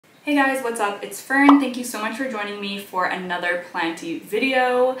Hey guys, what's up? It's Fern. Thank you so much for joining me for another Planty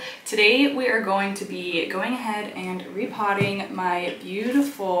video. Today we are going to be going ahead and repotting my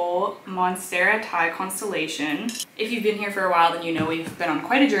beautiful Monstera Thai Constellation. If you've been here for a while, then you know we've been on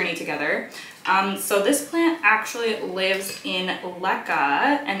quite a journey together. So this plant actually lives in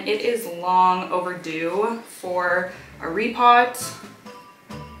Lekka and it is long overdue for a repot.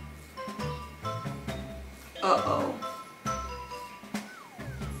 Uh-oh.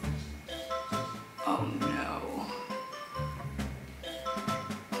 Oh no.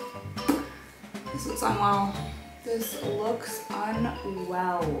 This looks unwell. This looks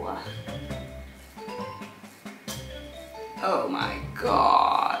unwell. Oh my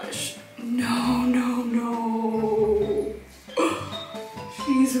gosh. No, no, no.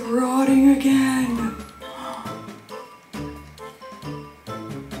 She's rotting again.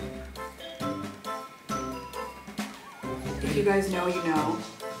 If you guys know, you know.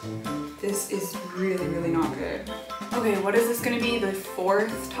 This is really, really not good. Okay, what is this gonna be? The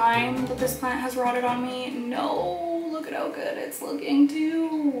fourth time that this plant has rotted on me? No, look at how good it's looking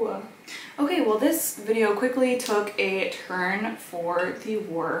too. Okay, well this video quickly took a turn for the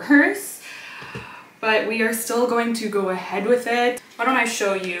worse, but we are still going to go ahead with it. Why don't I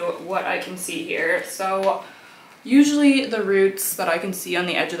show you what I can see here? So usually the roots that I can see on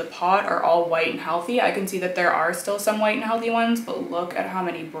the edge of the pot are all white and healthy. I can see that there are still some white and healthy ones, but look at how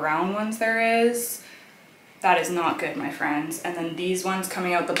many brown ones there is. That is not good, my friends. And then these ones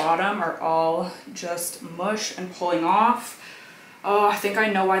coming out the bottom are all just mush and pulling off. Oh, I think I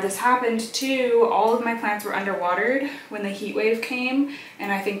know why this happened too. All of my plants were underwatered when the heat wave came,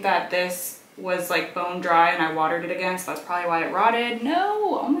 and I think that this was like bone dry and I watered it again, so that's probably why it rotted.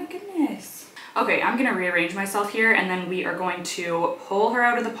 No, oh my goodness. Okay, I'm gonna rearrange myself here and then we are going to pull her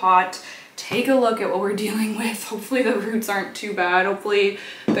out of the pot, take a look at what we're dealing with. Hopefully the roots aren't too bad. Hopefully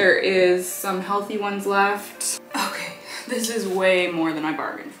there is some healthy ones left. Okay, this is way more than I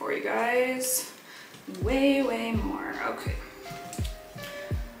bargained for, you guys. Way, way more, okay.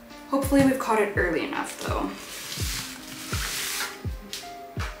 Hopefully we've caught it early enough though.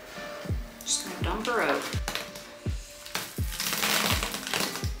 Just gonna dump her out.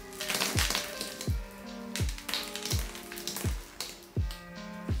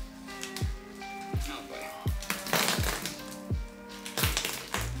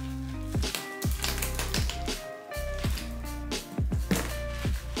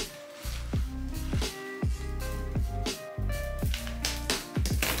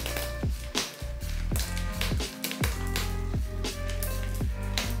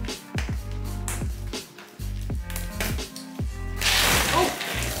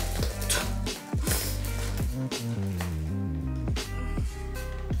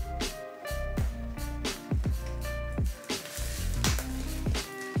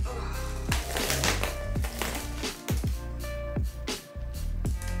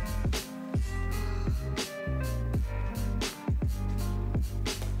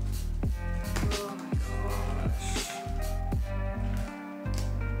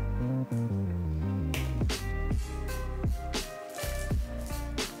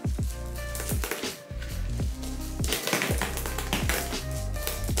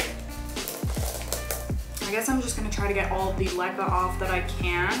 I guess I'm just gonna try to get all of the Lekka off that I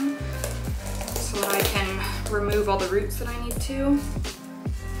can so that I can remove all the roots that I need to.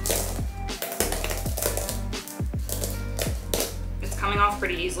 It's coming off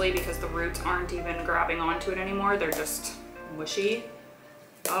pretty easily because the roots aren't even grabbing onto it anymore. They're just mushy.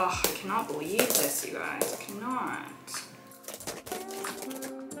 Oh, I cannot believe this, you guys. I cannot.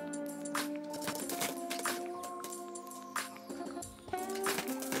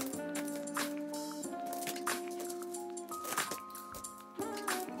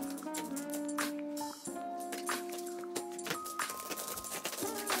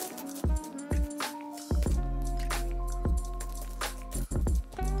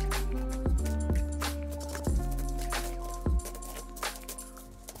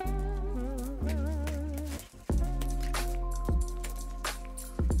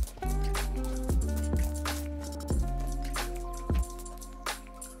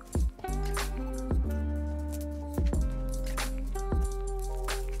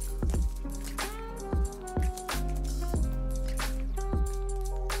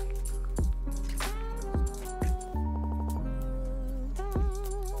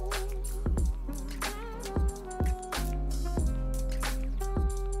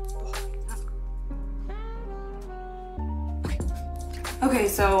 Okay,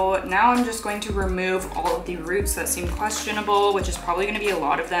 so now I'm just going to remove all of the roots that seem questionable, which is probably going to be a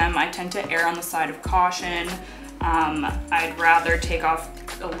lot of them. I tend to err on the side of caution. I'd rather take off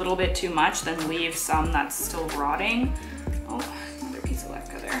a little bit too much, then leave some that's still rotting. Oh, another piece of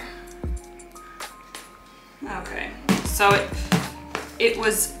leca there. Okay, so it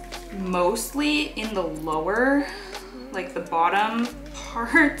was mostly in the lower, like the bottom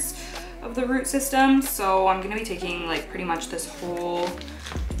parts of the root system. So I'm gonna be taking like pretty much this whole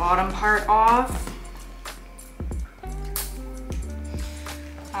bottom part off.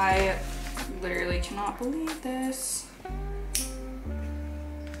 I literally cannot believe this.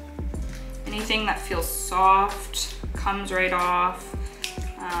 Anything that feels soft comes right off.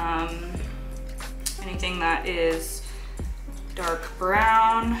 Anything that is dark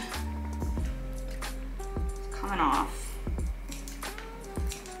brown, coming off.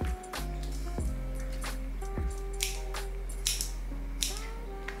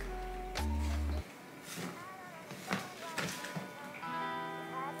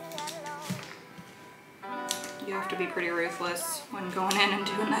 You have to be pretty ruthless when going in and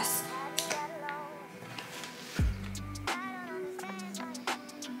doing this.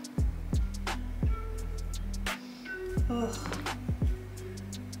 Ugh.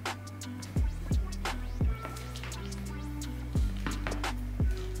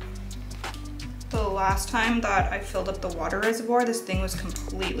 The last time that I filled up the water reservoir, this thing was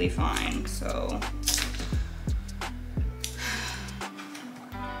completely fine, so.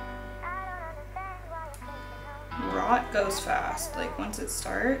 Rot goes fast. Like once it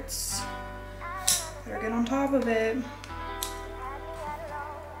starts, better get on top of it.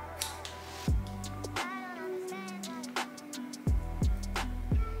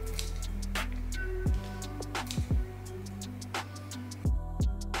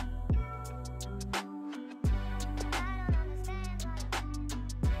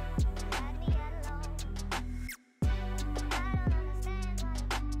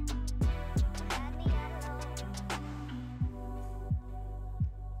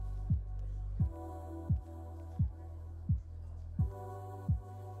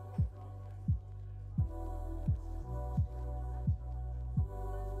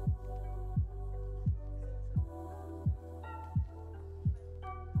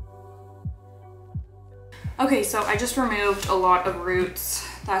 Okay, so I just removed a lot of roots.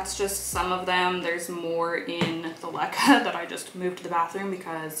 That's just some of them. There's more in the leca that I just moved to the bathroom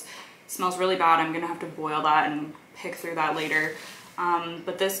because it smells really bad. I'm gonna have to boil that and pick through that later.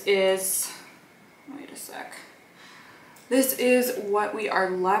 But this is, wait a sec. This is what we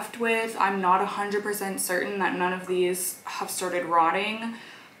are left with. I'm not 100% certain that none of these have started rotting,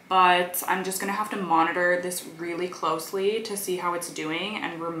 but I'm just gonna have to monitor this really closely to see how it's doing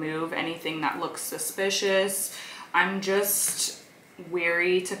and remove anything that looks suspicious. I'm just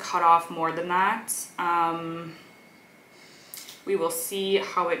wary to cut off more than that. We will see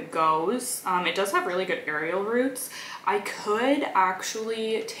how it goes. It does have really good aerial roots. I could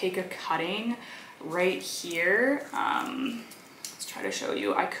actually take a cutting right here. Let's try to show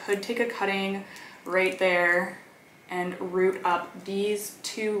you. I could take a cutting right there and root up these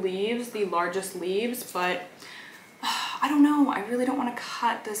two leaves, the largest leaves, but I don't know, I really don't want to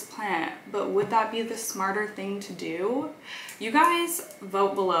cut this plant, but would that be the smarter thing to do? You guys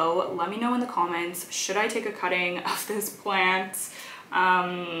vote below, let me know in the comments, should I take a cutting of this plant?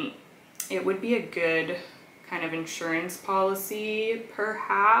 It would be a good kind of insurance policy,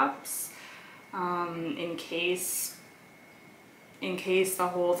 perhaps, in case the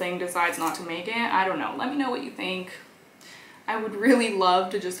whole thing decides not to make it. I don't know. Let me know what you think. I would really love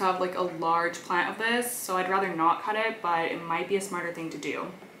to just have like a large plant of this, so I'd rather not cut it, but it might be a smarter thing to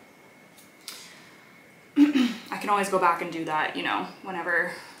do. I can always go back and do that, you know,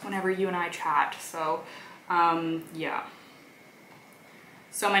 whenever you and I chat. So yeah.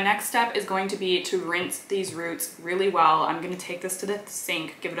 So my next step is going to be to rinse these roots really well. I'm going to take this to the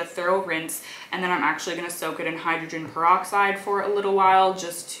sink, give it a thorough rinse, and then I'm actually going to soak it in hydrogen peroxide for a little while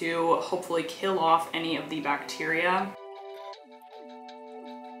just to hopefully kill off any of the bacteria.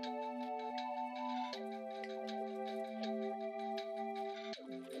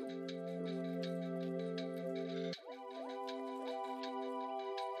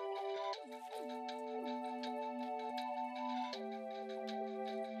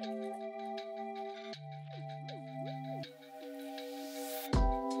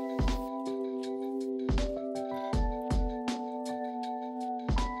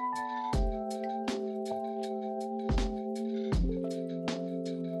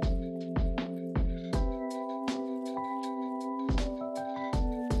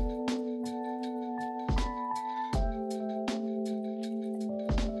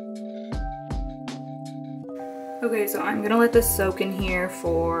 Okay, so I'm gonna let this soak in here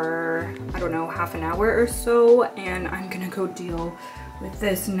for, I don't know, half an hour or so, and I'm gonna go deal With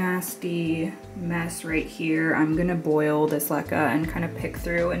this nasty mess right here, I'm gonna boil this leca and kind of pick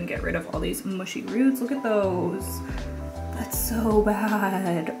through and get rid of all these mushy roots. Look at those. That's so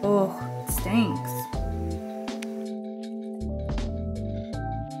bad. Oh, it stinks.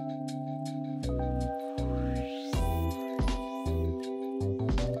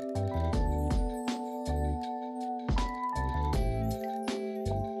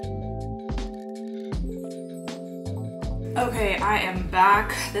 Okay, I am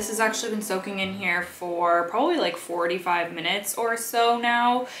back. This has actually been soaking in here for probably like 45 minutes or so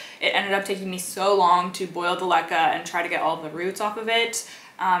now. It ended up taking me so long to boil the leca and try to get all the roots off of it.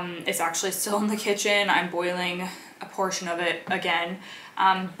 It's actually still in the kitchen. I'm boiling a portion of it again.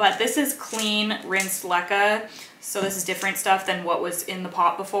 But this is clean, rinsed leca. So this is different stuff than what was in the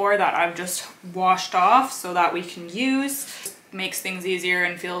pot before that I've just washed off so that we can use. Makes things easier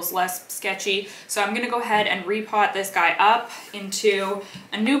and feels less sketchy. So I'm gonna go ahead and repot this guy up into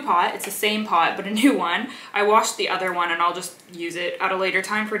a new pot. It's the same pot, but a new one. I washed the other one and I'll just use it at a later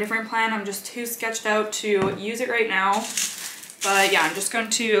time for a different plan. I'm just too sketched out to use it right now. But yeah, I'm just going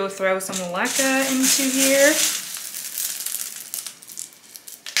to throw some leca into here.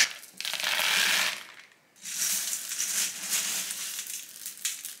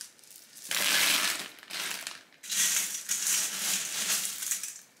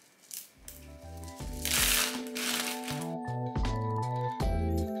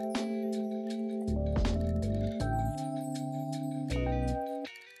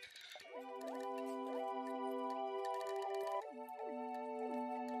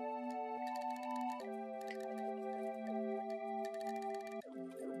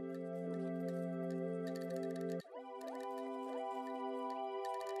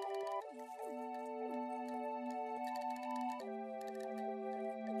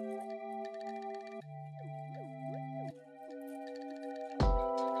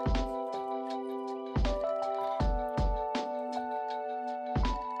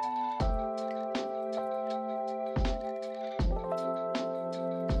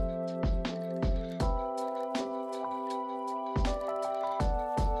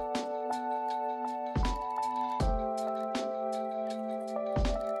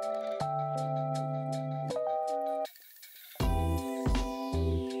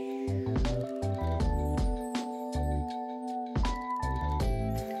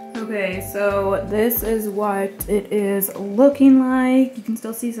 Okay, so this is what it is looking like. You can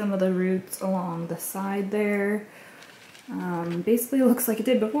still see some of the roots along the side there. Basically it looks like it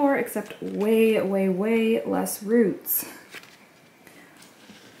did before, except way, way, way less roots.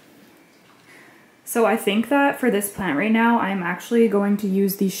 So I think that for this plant right now, I'm actually going to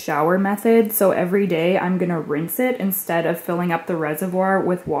use the shower method. So every day I'm gonna rinse it instead of filling up the reservoir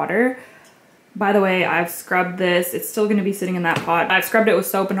with water. By the way, I've scrubbed this. It's still gonna be sitting in that pot. I've scrubbed it with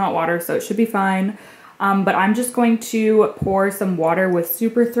soap and hot water, so it should be fine. But I'm just going to pour some water with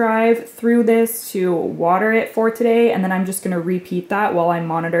Super Thrive through this to water it for today, and then I'm just gonna repeat that while I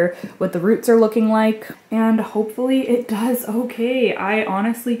monitor what the roots are looking like, and hopefully it does okay. I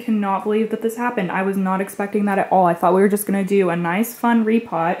honestly cannot believe that this happened. I was not expecting that at all. I thought we were just gonna do a nice fun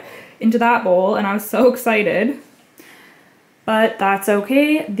repot into that bowl, and I was so excited. But that's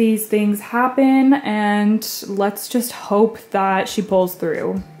okay, these things happen, and let's just hope that she pulls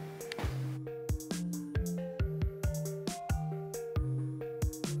through.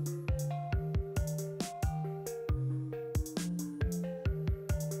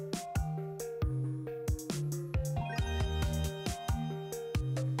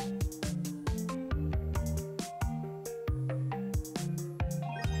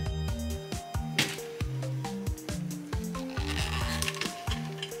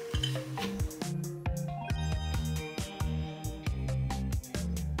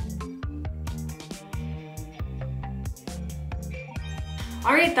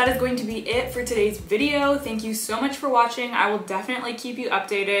 Alright, that is going to be it for today's video. Thank you so much for watching. I will definitely keep you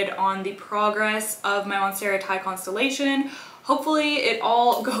updated on the progress of my Monstera Thai Constellation. Hopefully it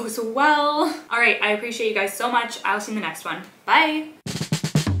all goes well. Alright, I appreciate you guys so much. I'll see you in the next one. Bye!